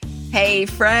Hey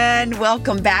friend,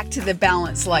 welcome back to the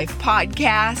Balanced Life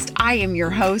Podcast. I am your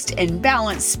host and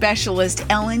balance specialist,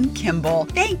 Ellen Kimball.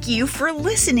 Thank you for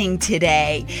listening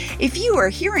today. If you are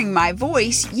hearing my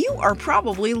voice, you are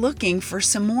probably looking for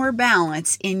some more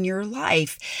balance in your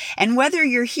life. And whether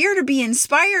you're here to be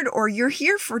inspired or you're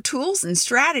here for tools and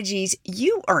strategies,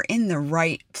 you are in the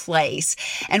right place.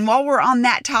 And while we're on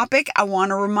that topic, I want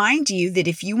to remind you that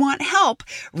if you want help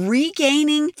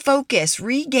regaining focus,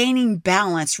 regaining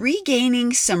balance, regaining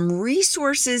some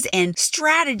resources and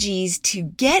strategies to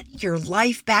get your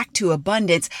life back to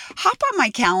abundance, hop on my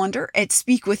calendar at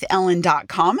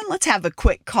speakwithellen.com and let's have a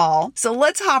quick call. So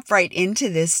let's hop right into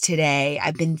this today.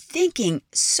 I've been thinking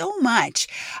so much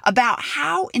about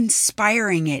how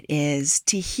inspiring it is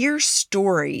to hear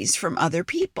stories from other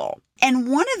people. And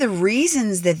one of the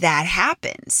reasons that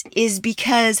happens is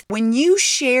because when you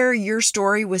share your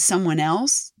story with someone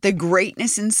else, the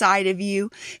greatness inside of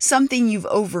you, something you've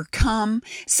overcome,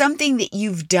 something that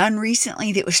you've done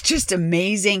recently that was just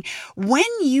amazing, when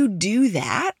you do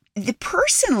that, the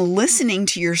person listening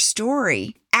to your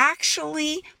story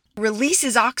actually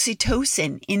releases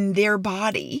oxytocin in their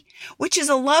body, which is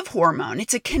a love hormone.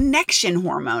 It's a connection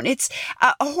hormone. It's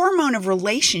a hormone of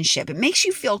relationship. It makes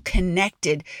you feel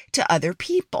connected to other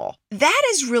people. That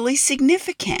is really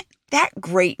significant. That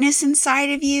greatness inside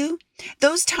of you,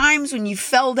 those times when you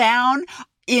fell down,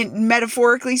 in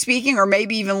metaphorically speaking, or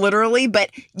maybe even literally,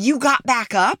 but you got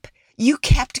back up. You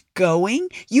kept going.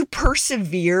 You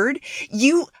persevered.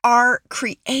 You are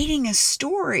creating a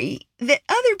story that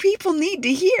other people need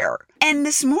to hear. And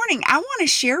this morning, I want to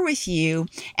share with you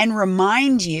and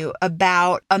remind you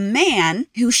about a man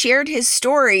who shared his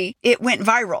story. It went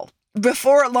viral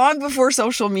long before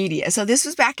social media. So this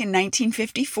was back in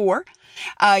 1954.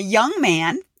 A young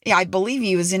man, I believe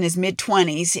he was in his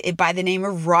mid-20s, by the name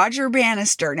of Roger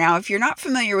Bannister. Now, if you're not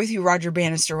familiar with who Roger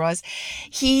Bannister was,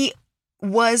 he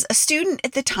was a student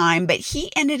at the time, but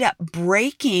he ended up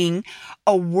breaking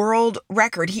a world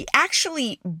record. He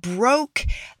actually broke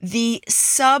the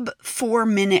sub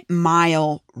 4-minute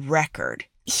mile record.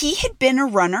 He had been a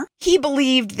runner. He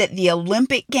believed that the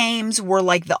Olympic Games were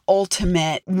like the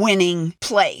ultimate winning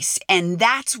place, and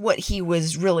that's what he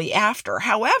was really after.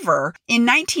 However, in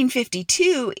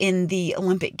 1952, in the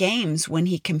Olympic Games, when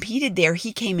he competed there,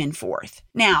 he came in fourth.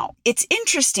 Now, it's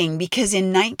interesting because in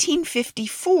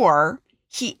 1954,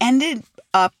 he ended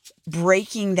up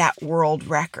breaking that world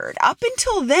record. Up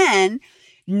until then,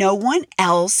 no one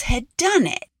else had done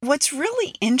it. What's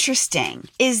really interesting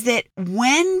is that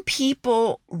when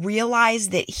people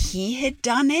realized that he had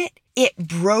done it, it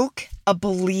broke a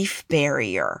belief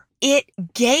barrier. It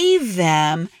gave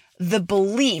them the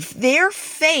belief, their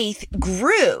faith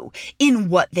grew in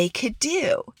what they could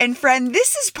do. And friend,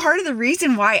 this is part of the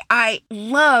reason why I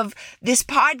love this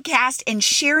podcast and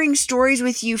sharing stories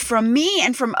with you from me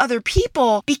and from other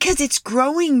people, because it's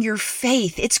growing your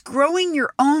faith. It's growing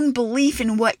your own belief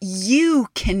in what you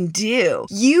can do.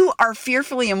 You are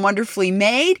fearfully and wonderfully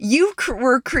made. You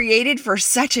were created for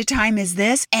such a time as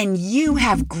this, and you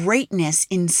have greatness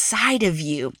inside of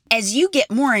you. As you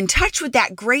get more in touch with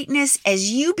that greatness,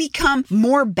 as you become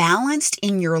more balanced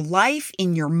in your life,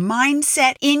 in your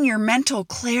mindset, in your mental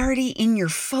clarity, in your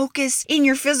focus, in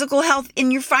your physical health, in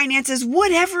your finances,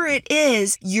 whatever it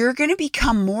is, you're going to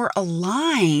become more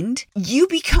aligned. You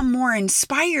become more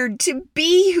inspired to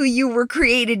be who you were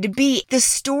created to be. The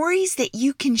stories that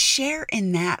you can share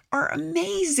in that are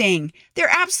amazing.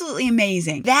 They're absolutely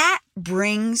amazing. That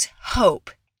brings hope.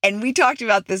 And we talked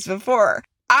about this before.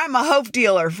 I'm a hope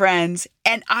dealer, friends,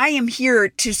 and I am here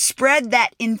to spread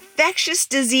that infectious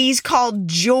disease called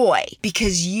joy,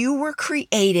 because you were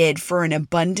created for an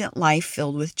abundant life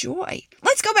filled with joy.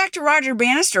 Let's go back to Roger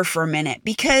Bannister for a minute,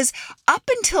 because up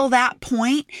until that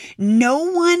point, no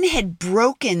one had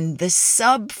broken the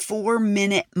sub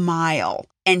 4-minute mile,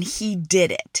 and he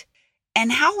did it. And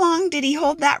how long did he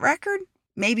hold that record?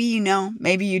 Maybe you know,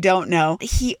 maybe you don't know.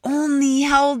 He only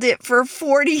held it for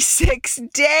 46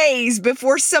 days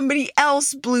before somebody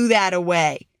else blew that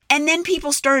away. And then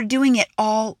people started doing it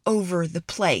all over the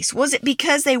place. Was it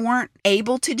because they weren't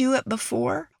able to do it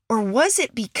before? Or was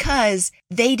it because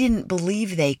they didn't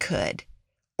believe they could?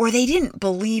 Or they didn't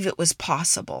believe it was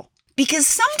possible? Because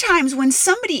sometimes when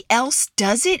somebody else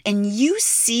does it and you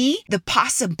see the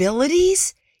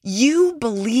possibilities, you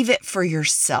believe it for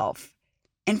yourself.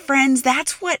 And friends,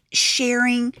 that's what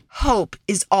sharing hope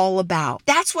is all about.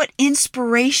 That's what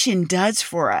inspiration does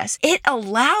for us. It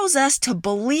allows us to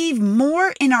believe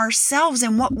more in ourselves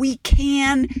and what we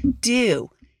can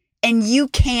do. And you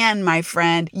can, my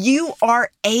friend. You are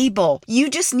able. You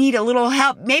just need a little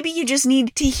help. Maybe you just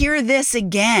need to hear this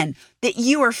again, that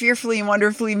you are fearfully and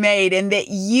wonderfully made and that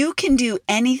you can do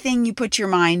anything you put your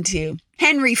mind to.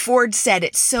 Henry Ford said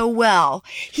it so well.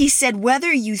 He said,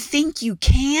 whether you think you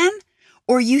can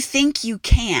or you think you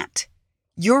can't,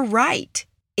 you're right.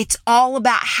 It's all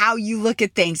about how you look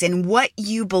at things and what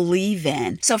you believe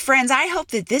in. So friends, I hope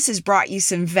that this has brought you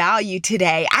some value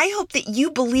today. I hope that you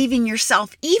believe in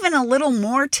yourself even a little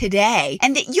more today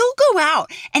and that you'll go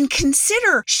out and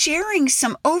consider sharing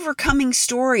some overcoming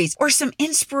stories or some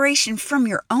inspiration from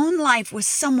your own life with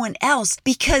someone else,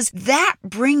 because that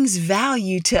brings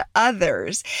value to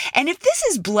others. And if this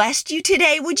has blessed you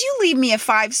today, would you leave me a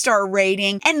 5-star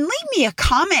rating and leave me a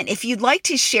comment if you'd like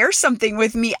to share something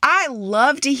with me? I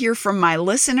love to hear from my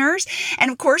listeners. And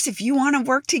of course, if you want to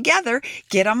work together,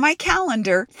 get on my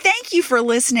calendar. Thank you for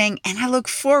listening, and I look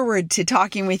forward to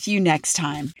talking with you next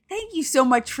time. Thank you so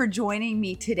much for joining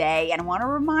me today. And I want to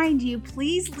remind you,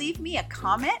 please leave me a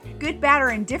comment, good, bad, or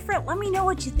indifferent. Let me know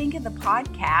what you think of the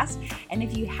podcast. And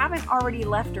if you haven't already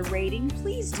left a rating,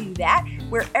 please do that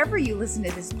wherever you listen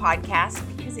to this podcast,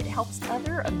 because it helps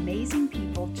other amazing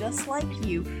people just like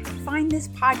you find this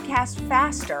podcast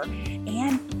faster.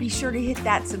 And be sure to hit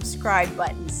that subscribe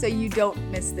button so you don't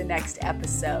miss the next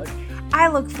episode. I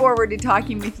look forward to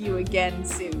talking with you again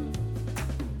soon.